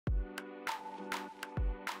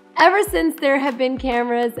Ever since there have been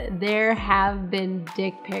cameras, there have been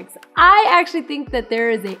dick pics. I actually think that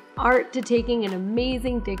there is an art to taking an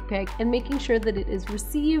amazing dick pic and making sure that it is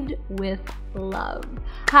received with love.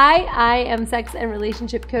 Hi, I am sex and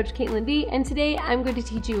relationship coach Caitlin D, and today I'm going to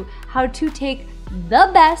teach you how to take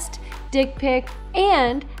the best dick pic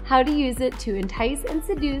and how to use it to entice and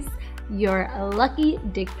seduce your lucky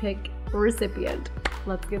dick pic recipient.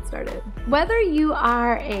 Let's get started. Whether you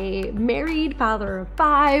are a married father of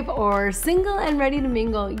 5 or single and ready to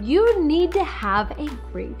mingle, you need to have a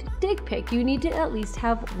great dick pic. You need to at least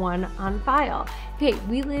have one on file. Okay,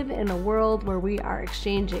 we live in a world where we are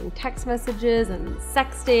exchanging text messages and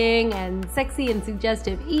sexting and sexy and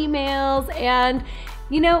suggestive emails, and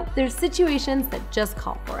you know, there's situations that just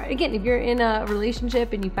call for it. Again, if you're in a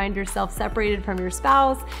relationship and you find yourself separated from your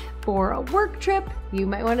spouse for a work trip, you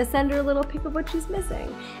might want to send her a little pic of what she's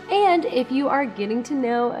missing. And if you are getting to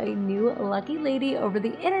know a new lucky lady over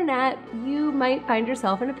the internet, you might find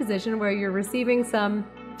yourself in a position where you're receiving some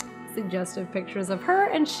suggestive pictures of her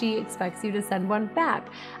and she expects you to send one back.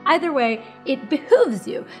 Either way, it behooves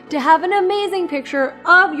you to have an amazing picture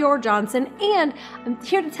of your Johnson, and I'm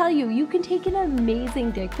here to tell you, you can take an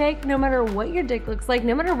amazing dick pic no matter what your dick looks like,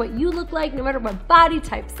 no matter what you look like, no matter what body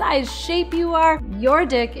type, size, shape you are. Your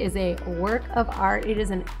dick is a work of art. It is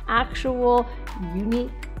an actual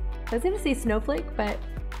unique, I was gonna say snowflake, but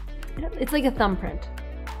it's like a thumbprint,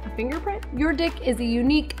 a fingerprint. Your dick is a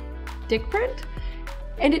unique dick print,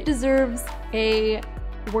 and it deserves a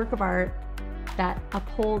work of art that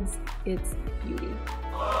upholds its beauty.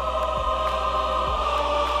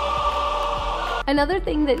 Another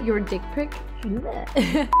thing that your dick pic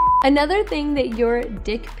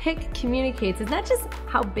communicates is not just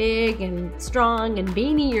how big and strong and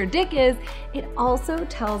veiny your dick is, it also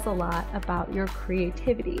tells a lot about your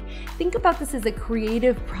creativity. Think about this as a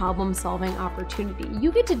creative problem-solving opportunity.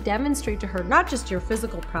 You get to demonstrate to her not just your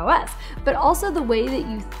physical prowess, but also the way that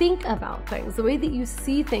you think about things, the way that you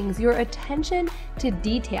see things, your attention to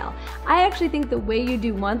detail. I actually think the way you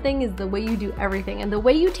do one thing is the way you do everything, and the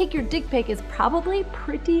way you take your dick pic is probably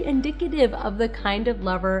pretty indicative of the kind of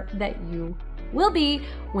lover that you will be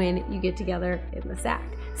when you get together in the sack.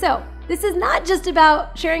 So this is not just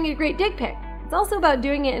about sharing a great dick pic. It's also about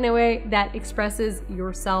doing it in a way that expresses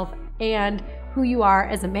yourself and who you are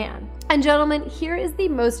as a man. And gentlemen, here is the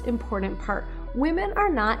most important part. Women are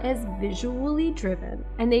not as visually driven,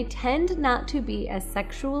 and they tend not to be as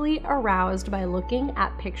sexually aroused by looking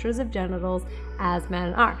at pictures of genitals as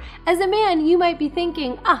men are. As a man, you might be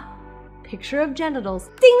thinking, picture of genitals,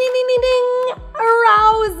 ding, ding, ding, ding, ding,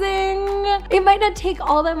 arousing. It might not take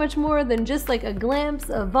all that much more than just like a glimpse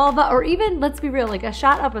of vulva, or even, let's be real, like a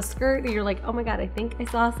shot up a skirt and you're like, oh my God, I think I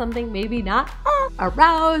saw something, maybe not.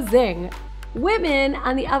 Arousing. Women,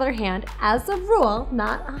 on the other hand, as a rule,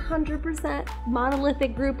 not 100%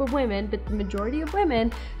 monolithic group of women, but the majority of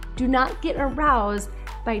women do not get aroused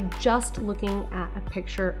by just looking at a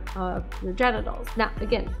picture of your genitals. Now,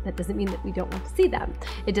 again, that doesn't mean that we don't want to see them.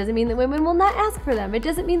 It doesn't mean that women will not ask for them. It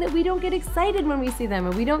doesn't mean that we don't get excited when we see them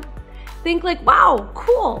and we don't think like, wow,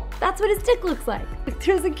 cool, that's what his dick looks like.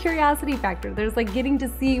 There's a curiosity factor. There's like getting to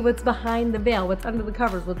see what's behind the veil, what's under the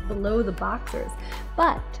covers, what's below the boxers.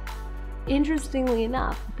 But interestingly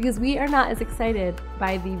enough, because we are not as excited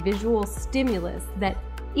by the visual stimulus that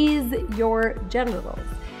is your genitals,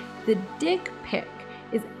 the dick pic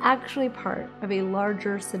is actually part of a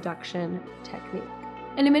larger seduction technique.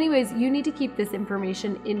 And in many ways, you need to keep this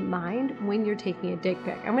information in mind when you're taking a dick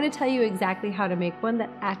pic. I'm going to tell you exactly how to make one that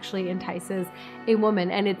actually entices a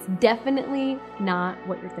woman, and it's definitely not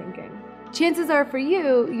what you're thinking. Chances are for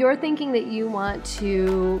you, you're thinking that you want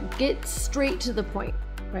to get straight to the point.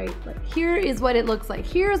 Right? Like, here is what it looks like.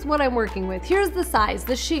 Here's what I'm working with. Here's the size,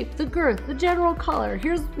 the shape, the girth, the general color.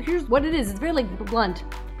 Here's what it is. It's very like blunt,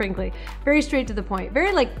 frankly. Very straight to the point.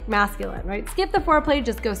 Very like masculine, right? Skip the foreplay,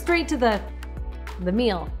 just go straight to the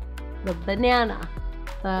meal, the banana,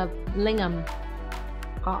 the lingam,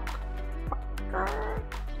 cock.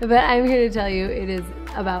 But I'm here to tell you it is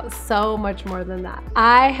about so much more than that.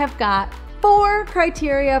 I have got 4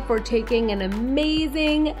 criteria for taking an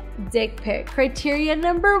amazing dick pic. Criteria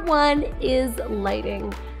number 1 is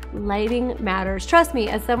lighting. Lighting matters. Trust me,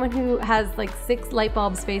 as someone who has like 6 light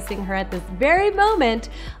bulbs facing her at this very moment,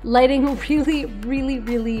 lighting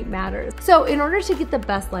really matters. So in order to get the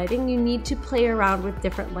best lighting, you need to play around with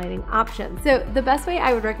different lighting options. So the best way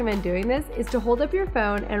I would recommend doing this is to hold up your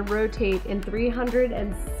phone and rotate in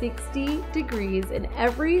 360 degrees in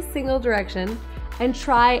every single direction and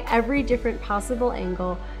try every different possible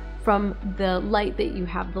angle from the light that you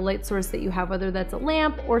have, the light source that you have, whether that's a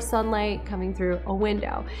lamp or sunlight coming through a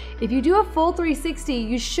window. If you do a full 360,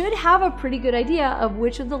 you should have a pretty good idea of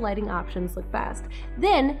which of the lighting options look best.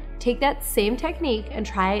 Then take that same technique and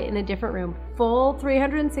try it in a different room. Full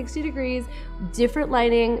 360 degrees, different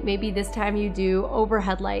lighting. Maybe this time you do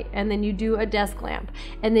overhead light, and then you do a desk lamp,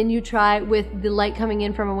 and then you try with the light coming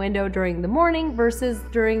in from a window during the morning versus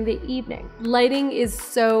during the evening. Lighting is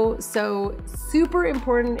so super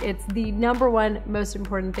important. It's the #1 most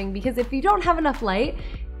important thing, because if you don't have enough light,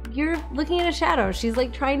 you're looking at a shadow. She's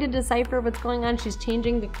like trying to decipher what's going on. She's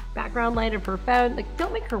changing the background light of her phone. Like,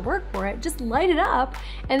 don't make her work for it. Just light it up,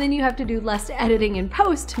 and then you have to do less editing in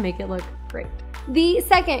post to make it look great. The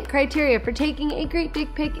second criteria for taking a great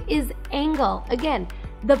dick pic is angle. Again,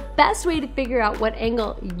 the best way to figure out what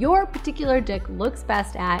angle your particular dick looks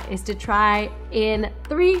best at is to try in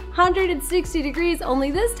 360 degrees,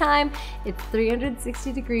 only this time it's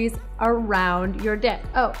 360 degrees around your dick.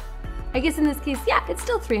 Oh, I guess in this case, yeah, it's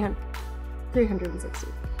still 360.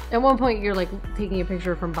 At one point you're like taking a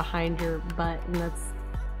picture from behind your butt, and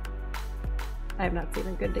I have not seen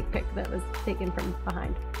a good dick pic that was taken from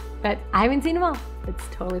behind. But I haven't seen them all. It's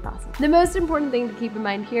totally possible. The most important thing to keep in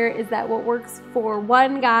mind here is that what works for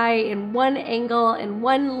one guy in one angle and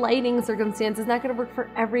one lighting circumstance is not going to work for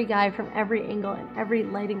every guy from every angle and every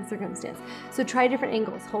lighting circumstance. So try different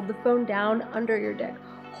angles. Hold the phone down under your dick.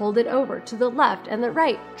 Hold it over to the left and the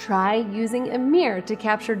right. Try using a mirror to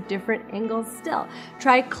capture different angles still.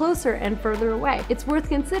 Try closer and further away. It's worth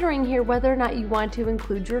considering here whether or not you want to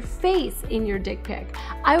include your face in your dick pic.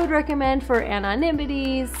 I would recommend, for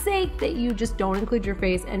anonymity's sake, that you just don't include your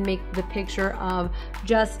face and make the picture of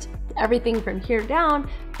just everything from here down.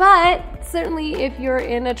 But certainly if you're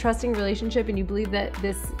in a trusting relationship and you believe that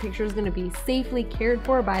this picture is going to be safely cared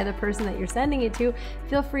for by the person that you're sending it to,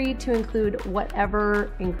 feel free to include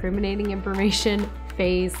whatever incriminating information,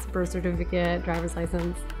 face, birth certificate, driver's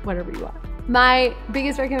license, whatever you want. My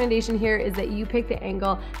biggest recommendation here is that you pick the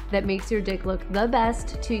angle that makes your dick look the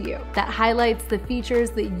best to you, that highlights the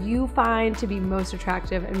features that you find to be most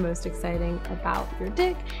attractive and most exciting about your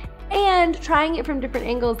dick, and trying it from different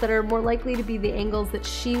angles that are more likely to be the angles that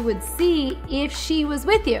she would see if she was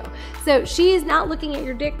with you. So she's not looking at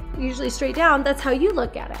your dick usually straight down, that's how you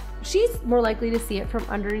look at it. She's more likely to see it from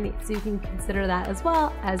underneath, so you can consider that as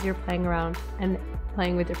well as you're playing around and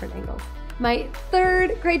playing with different angles. My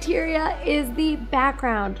third criteria is the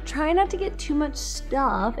background. Try not to get too much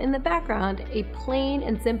stuff in the background. A plain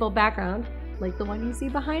and simple background, like the one you see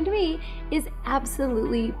behind me, is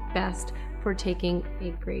absolutely best for taking a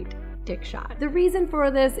great dick shot. The reason for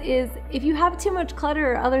this is if you have too much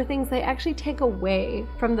clutter or other things, they actually take away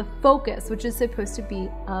from the focus, which is supposed to be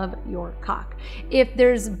of your cock. If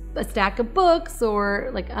there's a stack of books or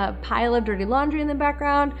like a pile of dirty laundry in the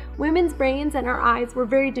background, women's brains and our eyes, we're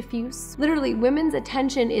very diffuse. Literally, women's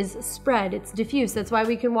attention is spread, it's diffuse. That's why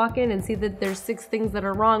we can walk in and see that there's 6 things that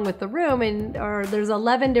are wrong with the room, or there's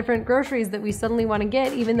 11 different groceries that we suddenly want to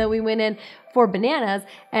get, even though we went in for bananas,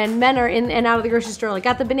 and men are in and out of the grocery store like,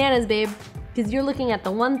 got the bananas, babe, because you're looking at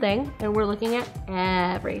the one thing and we're looking at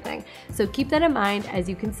everything. So keep that in mind as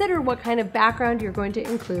you consider what kind of background you're going to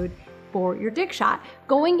include for your dick shot.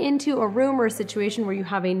 Going into a room or a situation where you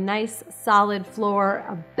have a nice solid floor,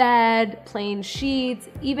 a bed, plain sheets,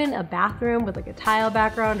 even a bathroom with like a tile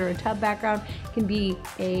background or a tub background can be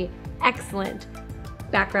an excellent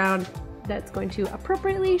background that's going to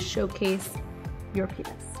appropriately showcase your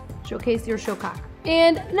penis. Showcase your showcock.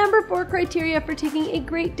 And number 4 criteria for taking a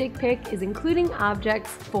great dick pic is including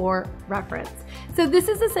objects for reference. So this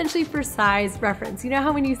is essentially for size reference. You know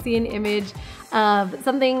how when you see an image of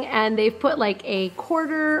something and they've put like a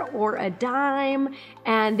quarter or a dime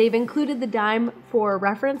and they've included the dime for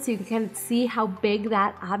reference so you can kind of see how big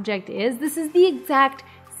that object is? This is the exact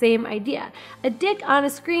same idea. A dick on a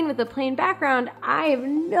screen with a plain background, I have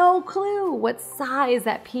no clue what size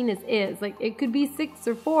that penis is. Like, it could be 6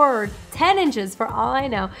 or 4 or 10 inches for all I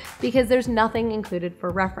know, because there's nothing included for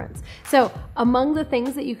reference. So among the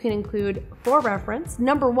things that you can include for reference,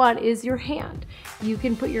 number 1 is your hand. You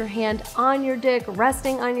can put your hand on your dick,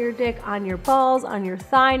 resting on your dick, on your balls, on your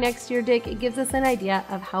thigh next to your dick. It gives us an idea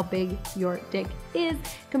of how big your dick is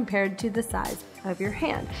compared to the size of your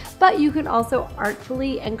hand. But you can also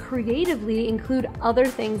artfully and creatively include other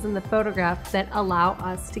things in the photograph that allow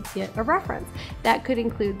us to get a reference. That could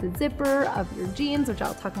include the zipper of your jeans, which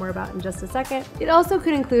I'll talk more about in just a second. It also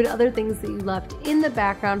could include other things that you left in the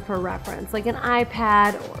background for reference, like an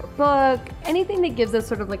iPad or a book, anything that gives us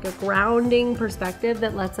sort of like a grounding perspective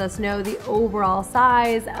that lets us know the overall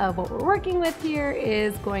size of what we're working with here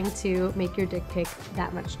is going to make your dick pic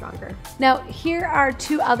that much stronger. Now, here are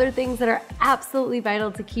two other things that are absolutely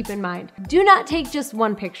vital to keep in mind. Do not take just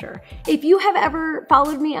one picture. If you have ever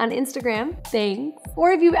followed me on Instagram, thanks.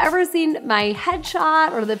 Or if you've ever seen my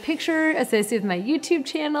headshot or the picture associated with my YouTube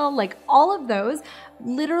channel, like all of those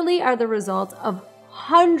literally are the result of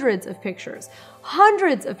hundreds of pictures.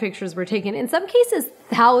 Hundreds of pictures were taken. In some cases,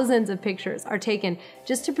 thousands of pictures are taken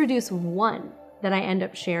just to produce one that I end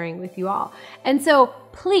up sharing with you all. And so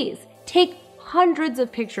please take hundreds of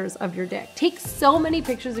pictures of your dick. Take so many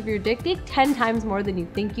pictures of your dick. Take 10 times more than you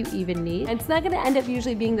think you even need. And it's not gonna end up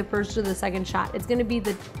usually being the first or the second shot. It's gonna be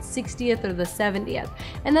the 60th or the 70th.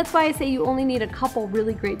 And that's why I say you only need a couple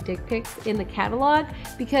really great dick pics in the catalog,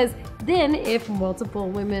 because then if multiple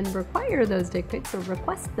women require those dick pics or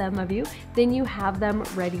request them of you, then you have them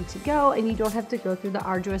ready to go and you don't have to go through the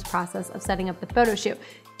arduous process of setting up the photo shoot.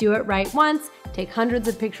 Do it right once, take hundreds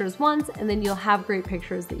of pictures once, and then you'll have great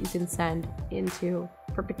pictures that you can send into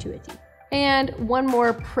perpetuity. And one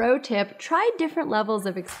more pro tip, try different levels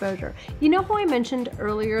of exposure. You know how I mentioned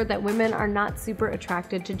earlier that women are not super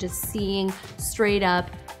attracted to just seeing straight up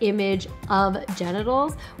image of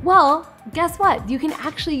genitals? Well, guess what? You can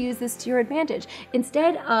actually use this to your advantage.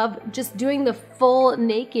 Instead of just doing the full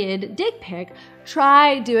naked dick pic,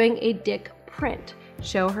 try doing a dick print.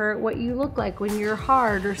 Show her what you look like when you're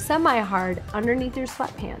hard or semi-hard underneath your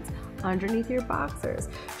sweatpants, underneath your boxers.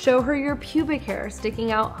 Show her your pubic hair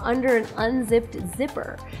sticking out under an unzipped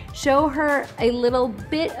zipper. Show her a little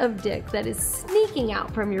bit of dick that is sneaking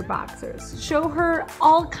out from your boxers. Show her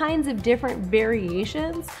all kinds of different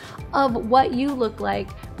variations of what you look like,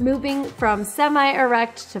 moving from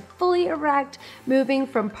semi-erect to fully erect, moving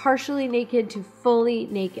from partially naked to fully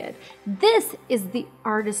naked. This is the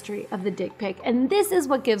artistry of the dick pic, and this is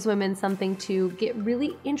what gives women something to get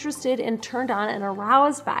really interested and turned on and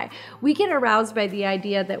aroused by. We get aroused by the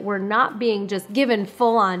idea that we're not being just given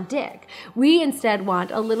full-on dick. We instead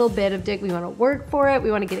want a little bit of dick. We want to work for it. We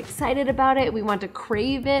want to get excited about it. We want to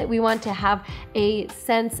crave it. We want to have a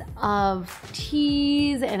sense of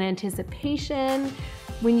tease and anticipation.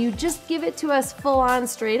 When you just give it to us full-on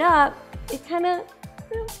straight up, it kind of,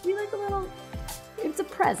 we like a little, it's a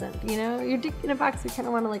present, you know? Your dick in a box, we kind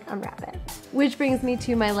of want to like unwrap it. Which brings me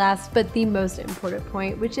to my last but the most important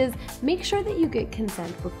point, which is make sure that you get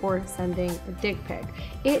consent before sending a dick pic.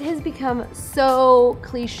 It has become so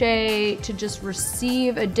cliche to just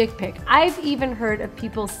receive a dick pic. I've even heard of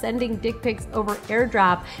people sending dick pics over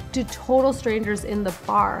airdrop to total strangers in the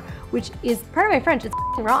bar, which is, pardon my French, it's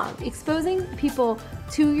wrong. Exposing people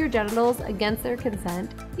to your genitals against their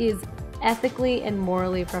consent is ethically and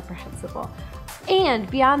morally reprehensible. And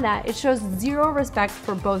beyond that, it shows zero respect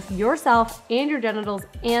for both yourself and your genitals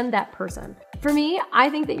and that person. For me, I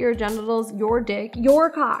think that your genitals, your dick, your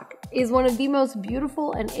cock is one of the most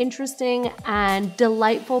beautiful and interesting and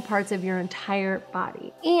delightful parts of your entire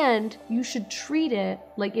body. And you should treat it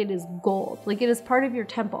like it is gold, like it is part of your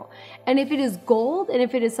temple. And if it is gold, and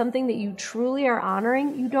if it is something that you truly are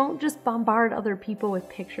honoring, you don't just bombard other people with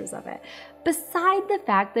pictures of it. Beside the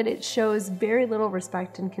fact that it shows very little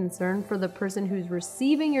respect and concern for the person who's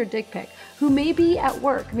receiving your dick pic, who may be at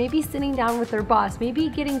work, maybe sitting down with their boss, maybe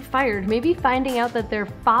getting fired, maybe finding out that their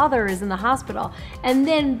father is in the hospital, and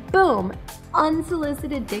then boom,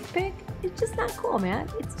 unsolicited dick pic. It's just not cool, man.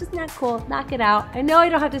 It's just not cool. Knock it out. I know I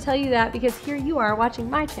don't have to tell you that because here you are watching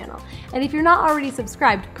my channel. And if you're not already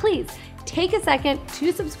subscribed, please take a second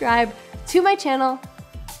to subscribe to my channel,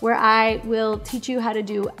 where I will teach you how to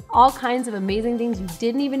do all kinds of amazing things you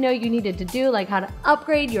didn't even know you needed to do, like how to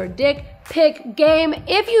upgrade your dick pic game.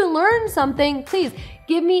 If you learned something, please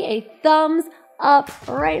give me a thumbs up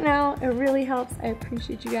right now. It really helps. I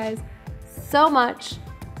appreciate you guys so much.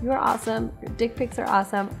 You're awesome. Your dick pics are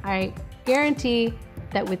awesome. I guarantee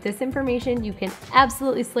that with this information, you can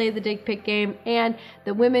absolutely slay the dick pic game, and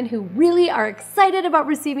the women who really are excited about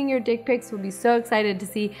receiving your dick pics will be so excited to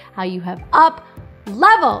see how you have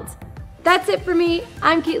up-leveled. That's it for me.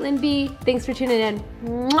 I'm Caitlin B. Thanks for tuning in.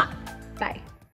 Mwah.